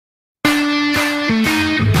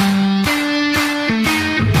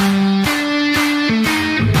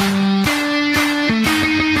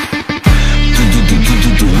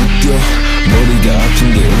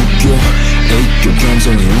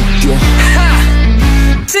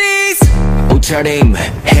옷차림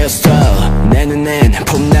헤어스타일 내 눈엔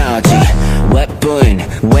폼나지 웹부인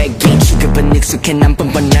외기 취급은 익숙해 난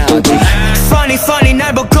뻔뻔하지 Funny funny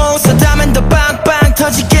날 보고 서다면 더 빵빵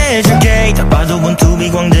터지게 해줄게 다 봐도 원투비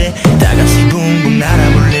광대 다같이 붕붕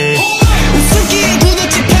날아볼래 웃음기에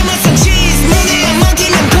구두집 패만상 cheese 눈에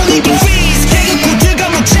먹이면 보이기 freeze 개그 구두가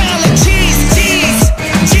모자라 cheese cheese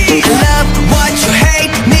cheese I love what you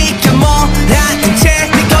hate 니가 뭐라든 채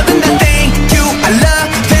네 거든 다 thank you I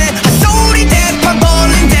love it 한 소리 대판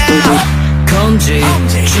벌린다 검지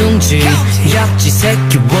중지 약지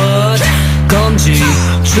새끼 what 검지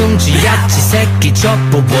중지 약지 새끼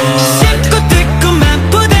접어 what 씹고 뜯고만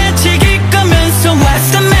부대찌길 거면서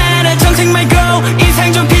what's the matter 정색 말고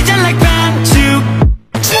인상 좀 피자 like 반죽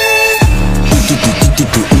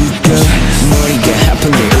뚜뚜뚜뚜뚜 웃겨 머리가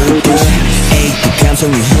아픈데 웃겨 A급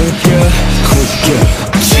감성이 웃겨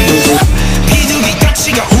비둘기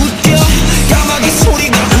가치가 웃겨 까마귀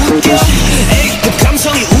소리가 웃겨 A급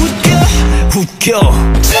감성이 웃겨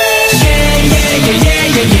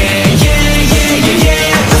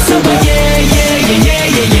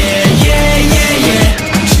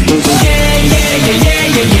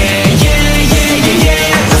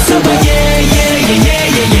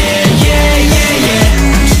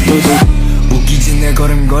웃기지 내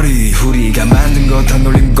걸음걸이 우리가 만든 거 다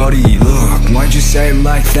놀림거리 Look, why'd you say it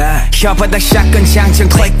like that 혓바닥 샷건 장전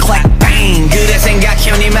click click bang 그래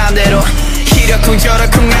생각해 네 맘대로 이러쿵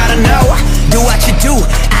저러쿵 I don't know Do what you do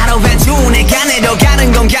out of and do 내가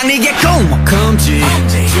내려가는 건 그냥 니겠고 검지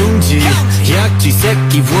중지 약지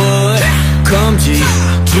새끼 what 검지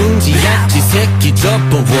중지 약지 새끼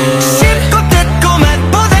접어 what 씹고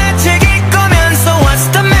뜯고만 부대찌길 거면서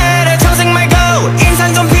what's the matter 정색 말고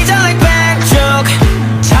인상 좀 피자 like 반죽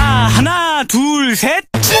자 하나 둘 셋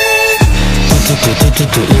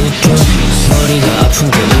뚜뚜뚜뚜뚜 웃겨 머리가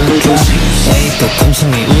아픈데 웃겨 A급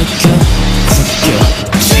감성이 웃겨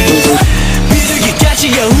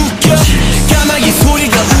비둘기까지가 웃겨 까마귀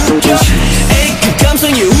소리가 웃겨 A급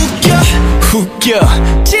감성이 웃겨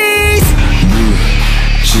Cheese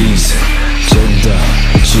Cheese 젠다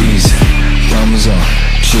Cheese 감성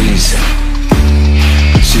Cheese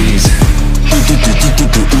Cheese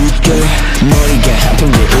뚜뚜뚜뚜뚜 웃겨 머리가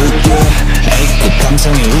아픈데 웃겨 A급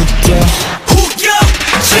감성이 웃겨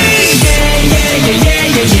Cheese Yeah yeah yeah yeah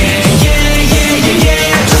yeah yeah yeah yeah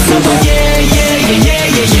yeah just over yeah yeah yeah yeah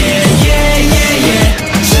yeah yeah yeah yeah yeah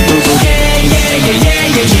yeah yeah yeah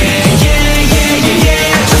yeah yeah yeah yeah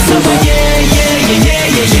yeah just over yeah yeah yeah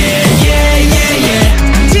yeah yeah yeah yeah yeah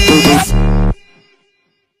Cheese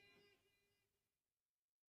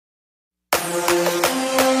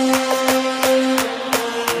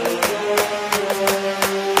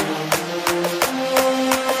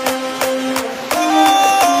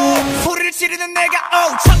지르는 내가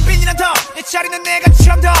창빈이란 더내 자리는 내가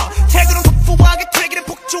참 더 태그는 폭포하게 되기를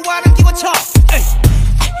폭주하는 기관차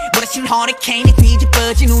몰아친 허리케인이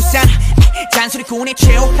뒤집어진 우산 잔소리꾼의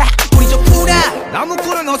최후파 우리 좋구나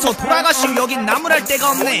나무꾼은 어서 돌아가시오 여긴 나무랄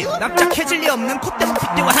데가 없네 납작해질 리 없는 콧대와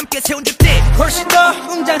핏대와 함께 세운 집대 훨씬 더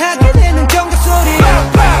웅장하게 되는 경적 소리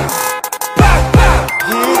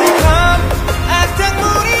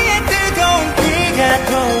악당무리의 뜨거운 비가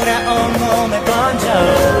돌아온 몸에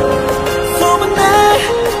번져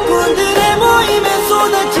분들의 모임에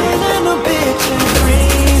쏟아지는 눈빛은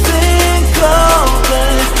freezing cold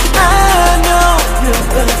but I know you're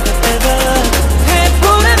forever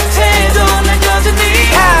해보는 태도 난 여전히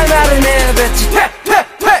하나를 내뱉지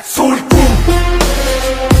퇴퇴퇴 소리꿈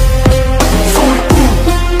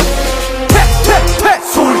퇴퇴퇴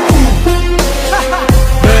소리꿈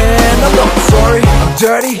Man I'm not sorry I'm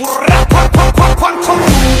dirty 팡팡팡팡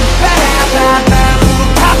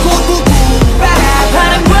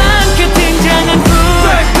바람과 함께 등장한 분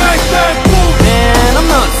Man I'm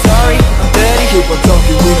not sorry I'm dirty Keep on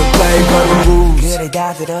talking we don't play by the rules 그래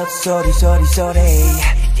다 들었어 소리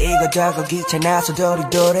이거저거 귀찮아서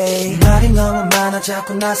도리도리 말이 너무 많아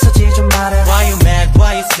자꾸 나서지 좀 마라 Why you mad,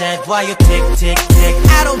 why you sad, why you tick tick tick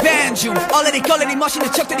I don't ban you 얼레리 걸레리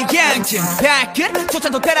멋있는 척들이 양심 발끝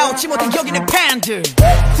조찬도 따라오지 못한 여기는 팬들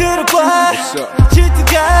들어봐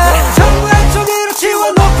질투가 전부 한쪽으로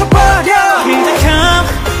지워놓고 버려 긴장감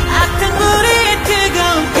악한 무리의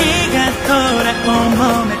뜨거운 비가 돌아온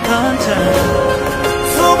몸에 던져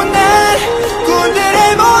소문난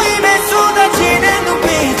군들의 모임에 쏟아지는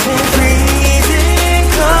눈빛은 freezing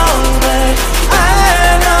cold but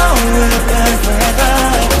I know we'll burn forever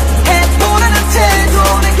해보라는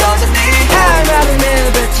태도는 여전히 하나를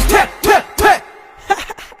내뱉지 퇴퇴퇴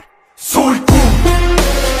소리꿈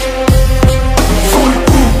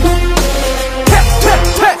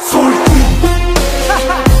퇴퇴퇴 소리꿈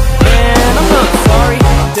Man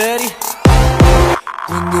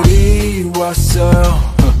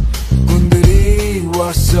왔어요. 군들이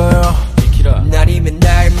왔어요. 날이면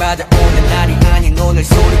날마다 오는 날이 아닌 오늘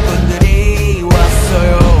소리꾼들이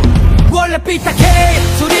왔어요. 원래 삐딱해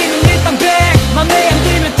소리는 일단 100 맘에 안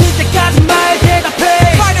들면 들 때까지 말 대답해.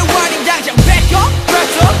 Final warning 당장 back up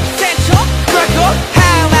back up stand up back up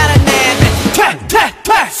how 많은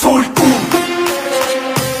내 소리꾼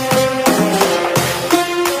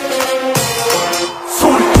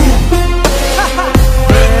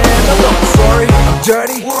Sorry, I'm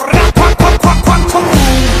dirty.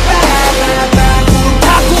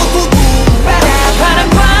 바람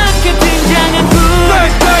밖에 등장한 불.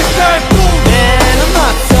 Man, I'm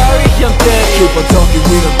not sorry, I'm dirty. Keep on talking,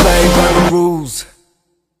 we don't play by the rules.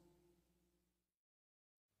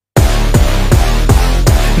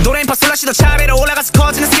 노래인 파슬라시도 차례로 올라가서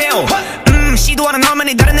커지는 스케일. 시도하는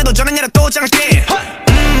너만이 다른 애도 저는 얘라 또 장할게.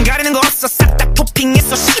 가리는 거 없어 싹 다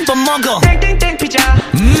토핑해서 씹어먹어. 땡땡땡 피자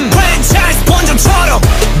프랜차이즈 본점처럼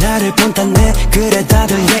나를 본따내 그래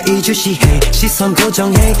다들 예의주시해. 시선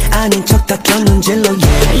고정해 아닌 척 다 곁눈질로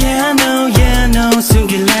Yeah I know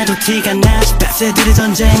숨길래도 티가 나지 빡세들의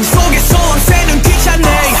전쟁 속에 소원새는 귀찮네.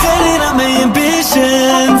 Set it on my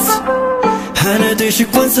ambitions 하나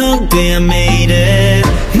둘씩 완성돼 I made it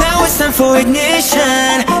Now it's time for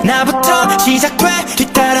ignition 나부터 시작돼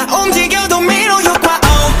뒤따라 움직여 도미노 효과 Oh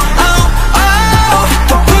oh oh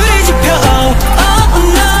더 불이 지펴 Oh oh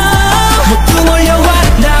no 모두 몰려와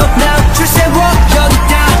Now 줄 세워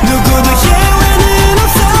여기다 누구도 예외는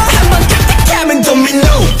없어 한번 탁탁하면 도미노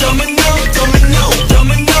도미노 도미노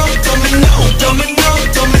도미노 도미노 도미노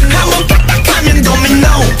도미노 한번 탁탁하면 도미노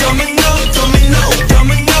도미노 도미노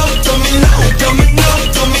도미노 도미노 도미노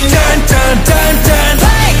도미노 딴딴딴딴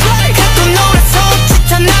갖고 놀아서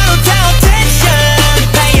추천 나로 다 attention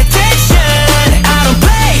Pay attention I don't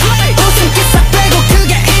play 웃음기 싹 빼고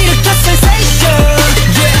그게 일으켜 sensation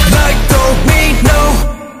Yeah like domino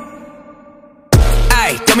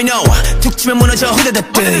아이 도미노 툭 치면 무너져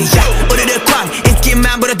후다닥 뜨야 우리를 쾅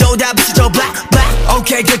인기만 부려도 다 부서져 black black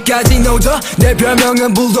오케이 끝까지 노져 내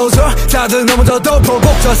별명은 불도저 다들 넘어져도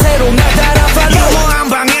보복저 새로 날 따라 follow 유머한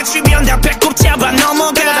방에 주변 다 배꼽 잡아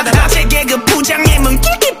넘어가 어제 개그 부장님은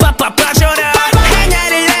끼끼빠빠 빠져라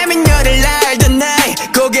하나를 알면 열을 알던 나이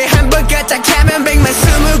고개 한번 까딱하면 100만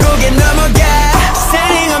 20곡에 넘어가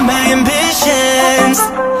Setting on my ambitions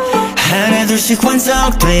하나 둘씩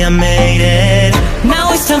완성돼 I made it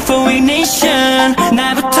Now it's time for ignition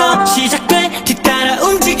나부터 시작돼 뒤따라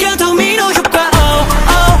움직여 도미노 효과 Oh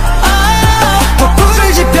oh oh 더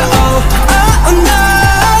불을 지펴 Oh oh no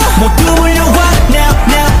모두 몰려와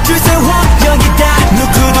Now 줄 세워 여기다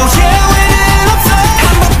누구도 예외는 없어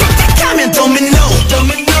한번 삑삑하면 도미노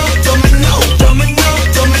도미노 도미노 도미노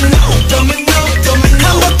도미노 도미노 도미노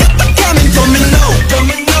한번 삑삑하면 도미노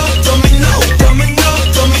도미노 도미노 도미노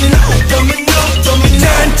도미노 도미노 도미노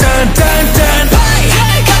딴딴딴딴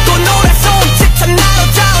갖고 놀아서 추천 나로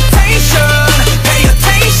다 attention Pay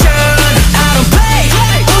attention I don't play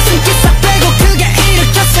웃음기 싹 빼고 그게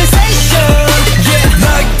일으켜 sensation Yeah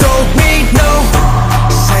like domino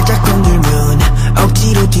살짝 건들면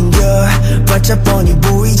억지로 튕겨 바짝 뻔히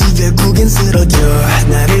보이지 결국엔 쓰러져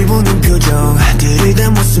나를 보는 표정 들을 다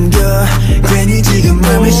못 숨겨 괜히 지금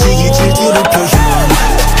맘을 시기 질투로 표현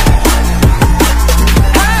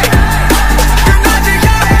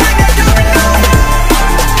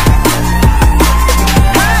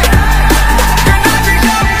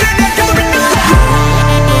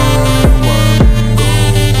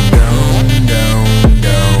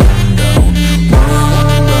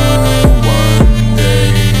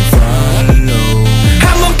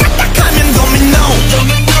한번 까딱하면 도미노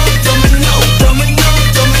도미노 도미노 도미노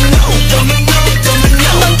도미노 도미노 도미노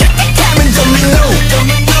한번 까딱하면 도미노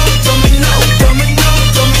도미노 도미노 도미노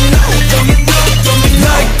도미노 도미노 도미노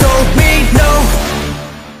like domino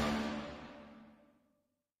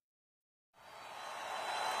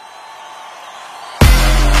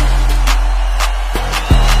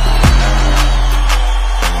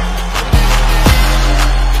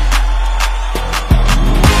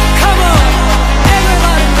Come on,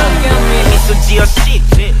 everybody look at me. 미소 지어 shit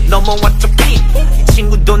넘어왔죠 핑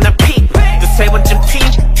친구도 날 핑 두세 번쯤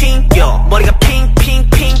튕겨 머리가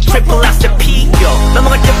핑핑핑 트리플 락스터 피겨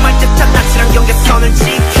넘어갈 듯말 듯한 낯이랑 경계선을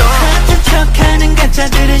지켜 같은 척하는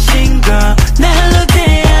가짜들은 신고 날로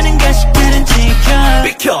대하는 가식들은 지켜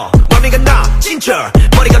비켜 멀미가 나 진짜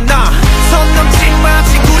머리가 나선 넘지 마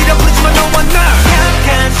친구리라 부르지만 너와 나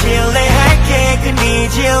약간 신뢰할게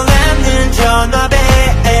끊이질 않는 전화벨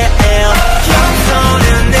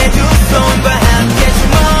겸손은 내 두 손과 함께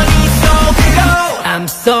주머니 속으로 I'm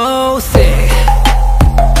so sick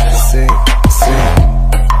Sick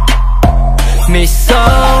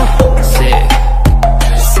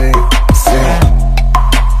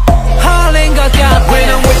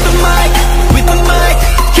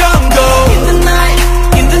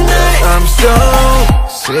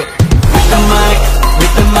With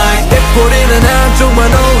the mic 내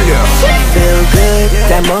한쪽만 어울려 Feel good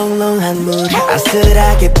다 몽롱한 mood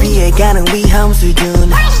아슬하게 피해가는 위험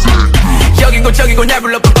수준 여긴고 저긴고 날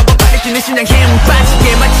불러 빨리 뛰는 심장 힘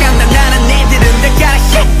빠지게 마창난 나는 니들은 다 가라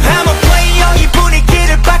shit I'm a player 이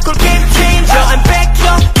분위기를 바꿀 game changer I'm back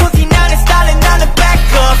up 푸틴 나는 스타일은 나는 back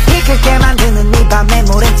up 이끌게 만드는 이 밤의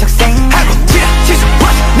모른 척 생하고 지수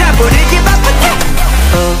나 버리기 바쁜데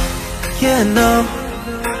Oh you know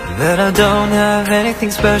that I don't have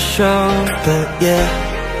anything special But yeah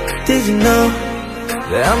did you know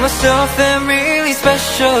that I'm myself and really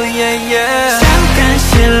special yeah yeah 잠깐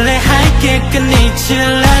실례할게 끊이질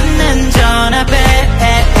않는 전화벨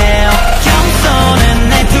겸손은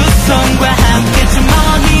내 두 손과 함께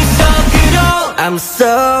주머니 속으로 I'm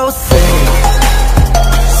so sick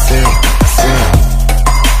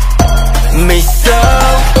Me so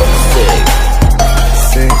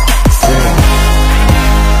sick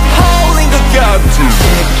Holding the gap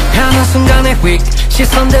하는 순간에 휙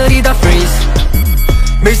시선들이 다 freeze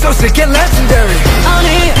Me so sick and legendary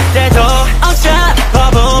어느 때도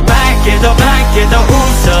어쩌고 밝게 더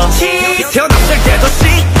웃어 태어났을 때도 씩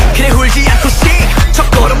그래 울지 않고 씩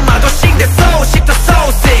첫걸음마도 씩 내 소식 더 so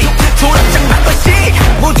sick 졸업장 받고 씩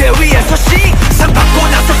무대 위에서 씩 상 받고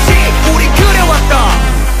나서 씩 우리 그래왔다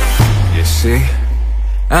You see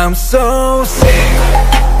I'm so sick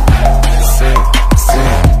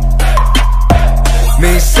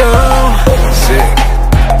Me so sick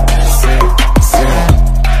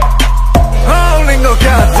Holding the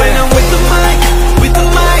goddamn When I'm with the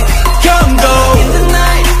mic come go In the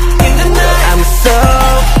night I'm so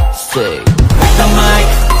sick with the mic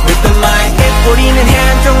우리는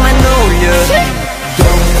한쪽만 어울려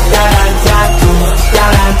따란따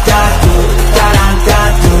따란따 따란따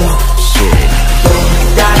Shit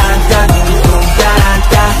따란따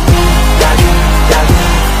따란따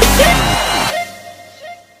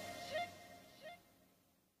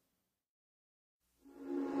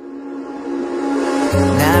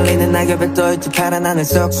날리는 낙엽에 떠있지 파란 하늘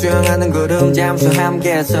속 수영하는 구름 잠수함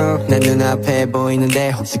계속 내 눈앞에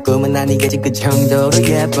보이는데 혹시 꿈은 아니겠지 그 정도로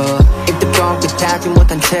예뻐 입도 뻥끗하지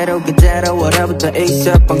못한 채로 그대로 얼어붙어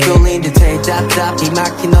있어 뻥 뚫린 듯해 답답히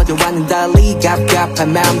막힌 어제와는 달리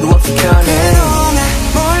갑갑한 마음도 없이 편해 그동안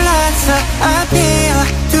몰랐어 I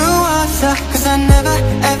비워두었어 Cause I never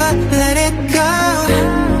ever let it go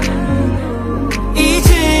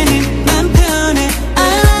이제는 맘 편해 I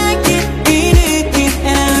like it 이 느낌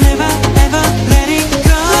And I'll never ever let it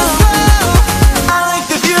go Let's go I like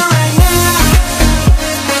the view right now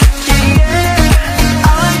Yeah yeah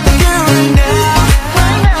I like the view right now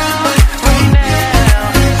Right now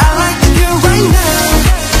I like the view right now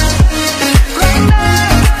Right now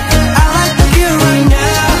I like the view right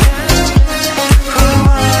now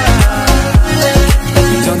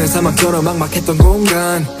전에 사막처럼 막막했던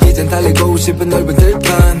공간 이젠 달리고 싶은 넓은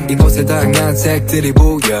들판 이곳에 다양한 색들이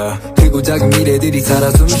보여 크고 작은 미래들이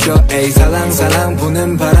살아 숨쉬어 에이 살랑살랑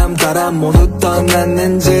부는 바람 따라 모두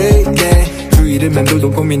떠났는지 내 주위를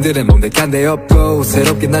맴돌던 고민들은 몽득한 데 없고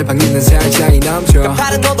새롭게 날 반기는 살짝이 넘쳐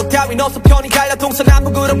파란 너도 따윈 없어 편히 갈려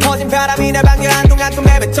동서남북으로 퍼진 바람이 날 반겨 한동안 또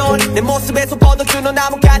내뱉던 내 모습에서 뻗어주는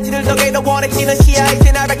나뭇가지를 더게 더 원해지는 시야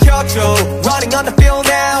이제 날 밝혀줘 Running on the field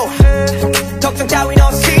now 걱정 따윈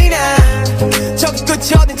없이 나 저기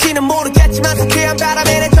끝이 어딘지는 모르겠지만 상쾌한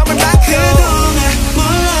바람에 내 점을 막혀 그동안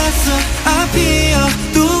몰랐어 I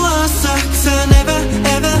비워두었어 Cause I never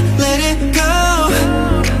ever let it go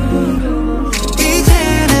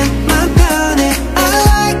이제는 맘 편해 I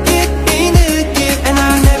like it 이 느낌 And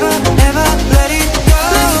I'll never ever let it go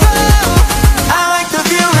Let's go I like the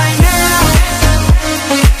view right now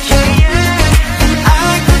Yeah yeah I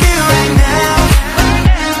like the view right now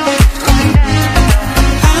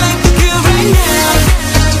I like the view right now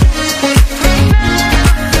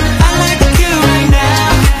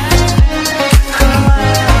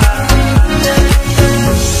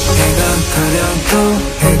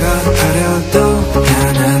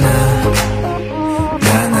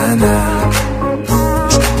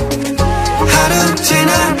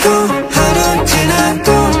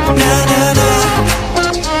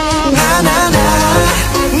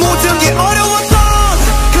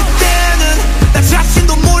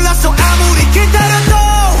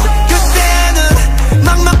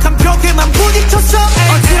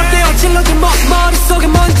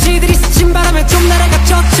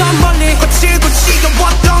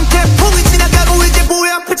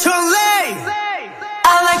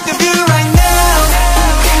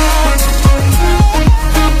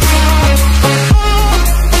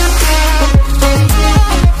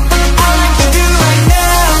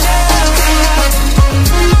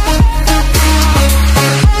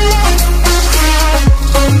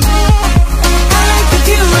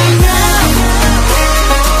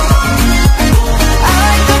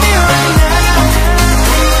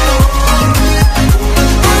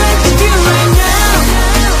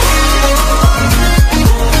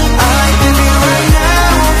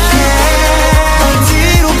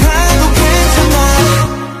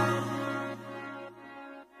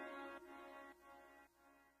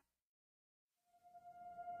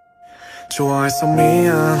좋아해서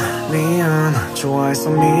미안 좋아해서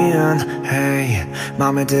미안 hey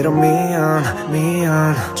맘에 들어 미안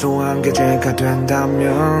좋아한 게 죄가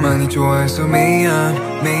된다면 많이 좋아해서 미안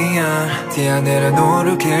티아내라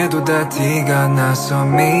노력해도 다 티가 나서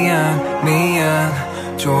미안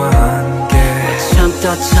좋아한 게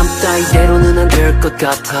참다 이대로는 안 될 것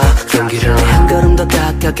같아 용기를 한 걸음 더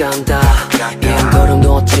다가간다 이 한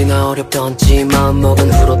걸음도 어찌나 어렵던지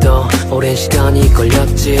마음먹은 후로도 오랜 시간이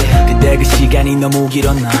걸렸지 근데 그 시간이 너무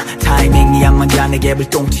길었나 타이밍이 안 맞아 내게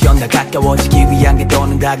불똥 튀었나 가까워지기 위한 게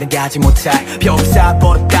더는 다가가지 못할 벽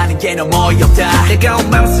쌓아버렸다는 게 너무 어이없다 내가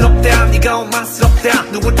원망스럽다 네가 원망스럽다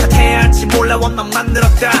누굴 탓해야 할지 몰라 원망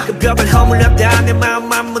만들었다 그 벽을 허물렸다 내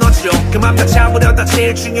마음만 무너져 그 맘 다 잡으려다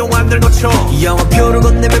제일 중요한 널 놓쳐 이 영화표를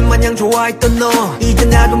건네면 마냥 좋아했던 너 이제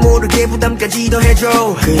나도 모르게 부담까지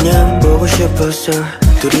더해줘 그냥 보고 싶었어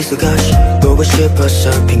둘이서 같이 보고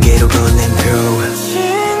싶었어 핑계로 건넨 표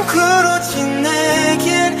친구로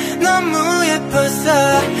지내긴 너무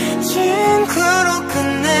예뻤어 친구로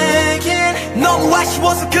끝내긴 너무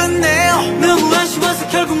아쉬워서 끝내 너무 아쉬워서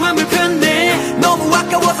결국 맘을 폈네 너무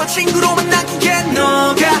아까워서 친구로만 남기겠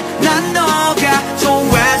너가 난 너가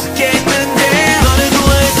좋아지겠는데 너를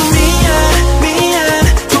좋아해서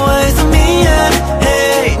미안 좋아해서 미안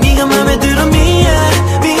hey 네가 맘에 들어 미안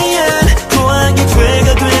좋아한 게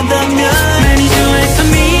죄가 된다면 많이 좋아해서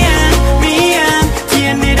미안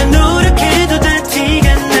뒤에 내려 노력해도 다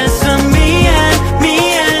티가 나서 미안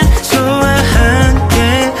좋아한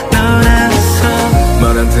게 너라서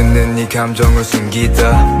말 안 듣는 네 감정을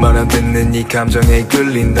숨기다 말 안 듣는 네 감정에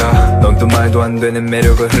끌린다 넌 또 말도 안 되는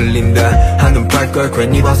매력을 흘린다 한눈 팔걸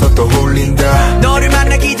괜히 봐서 또 홀린다 너를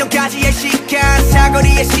만나기 전까지의 시간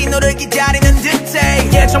사거리의 신호를 기다리는 듯해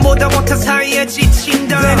예전보다 못한 사이에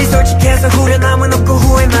지친다 괜히 솔직해서 후련함은 없고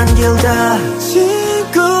후회만 길다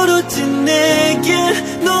친구로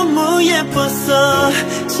지내길 너무 예뻤어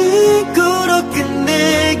친구로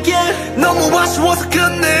끝내길 너무 아쉬워서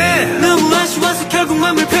끝내 너무 아쉬워서 결국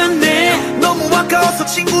맘을 폈네 너무 아까워서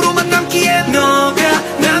친구로만 남기엔 너가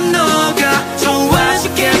난 너가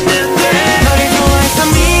좋아지겠는데 너를 좋아해서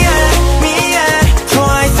미안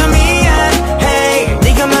좋아해서 미안 hey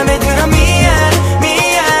네가 맘에 들어 미안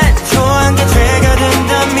좋아한 게 죄가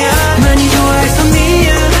된다면 많이 좋아해서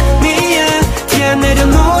미안 티안 내려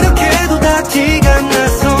노력해도 다 티가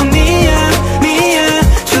나서 미안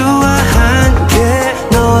좋아한 게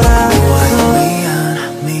너라서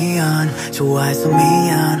미안 좋아해서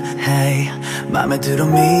미안 hey 맘에 들어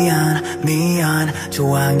미안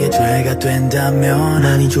좋아한 게 죄가 된다면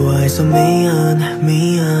많이 좋아해서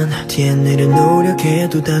미안 티안 내려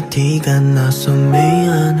노력해도 다 티가 나서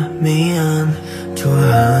미안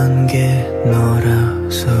좋아한 게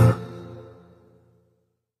너라서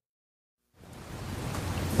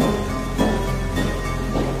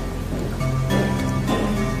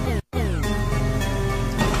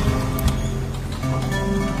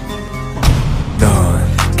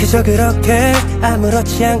그저 그렇게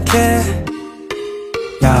아무렇지 않게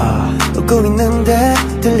웃고 있는데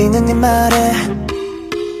들리는 네 말에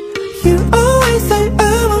You always say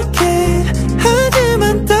I'm okay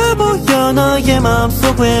하지만 다 보여 너의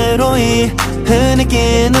마음속 외로이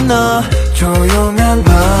흐느끼는 너 조용한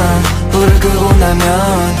밤 불을 끄고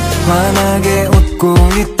나면 환하게 웃고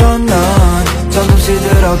있던 넌 조금씩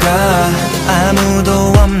들어가 아무도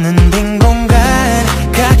없는 빈 공간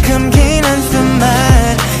가끔 긴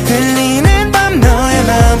한숨만 들리는 밤 너의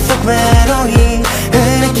마음속 외로이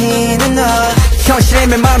흐느끼는 너 현실의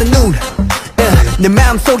메마른 눈 내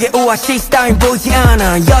마음속에 오아시스 따윈 보이지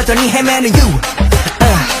않아 여전히 헤매는 you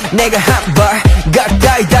내가 한 발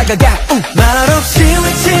가까이 다가가 말없이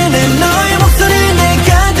외치는 너의 목소리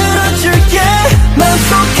내가 들어줄게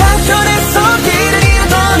마음속 한켠에서 길을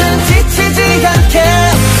잃어도는 지치지 않게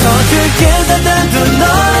서툴게 닫아둔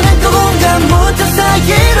너라는 그 공간 무트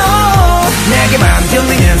사이로 내게만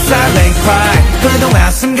들리는 silent cry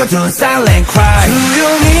그동안 숨겨둔 silent cry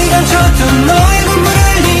조용히 감춰둔 너의 눈물을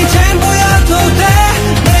이젠 보여도 돼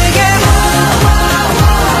내게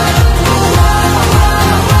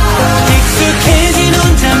익숙해진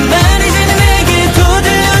혼잣말 이제는 내게도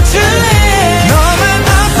들려줄래 너만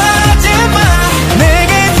아파하지 마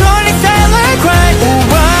내게 돌린 silent cry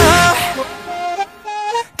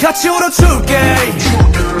같이 울어줄게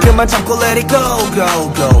그만 참고 let it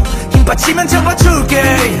go 힘 빠지면 잡아줄게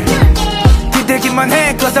기대기만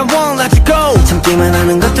해 cause I won't let you go 참기만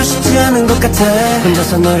하는 것도 쉽지 않은 것 같아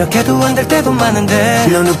혼자서 노력해도 안 될 때도 많은데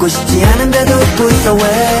넌 웃고 싶지 않은데도 웃고 있어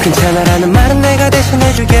왜 괜찮아라는 말은 내가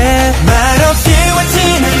대신해줄게 말없이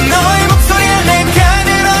외치는 너의 목소리에 내가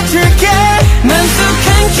들어줄게 맘속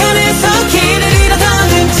한켠에서 길을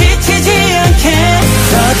잃어도는 지치지 않게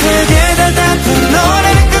서툴게 달다툰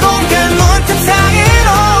노래는 그 공간 문틈 사이로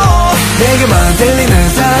내게만 들리는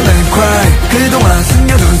silent cry 그동안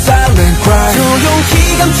숨겨둔 silent cry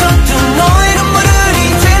조용히 감췄던 너의 눈물을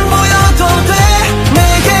이젠 보여도 돼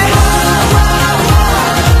내게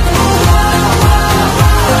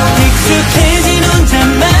익숙해진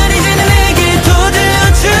혼잣말 이제는 내게도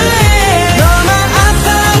들려줄래 너만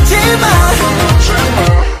아파하지마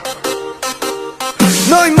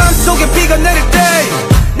너의 맘속에 비가 내릴 때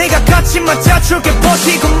내가 같이 맞아줄게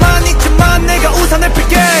버티고만 있지만 내가 우산을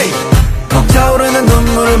필게 벅차오르는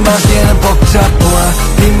눈물을 막기에는 벅차보아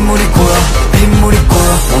빗물이 고여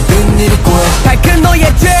모든 일이 고여 밝은 너의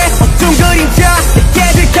죄 어두운 그림자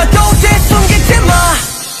내게 들켜도 돼 숨기지 마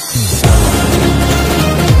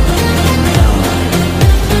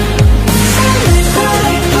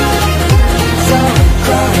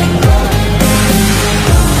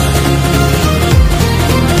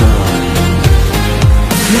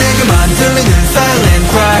내게만 들리는 silent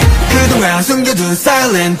cry 그동안 숨겨둔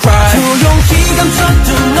silent cry 조용히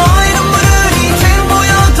감췄던 너의 눈물을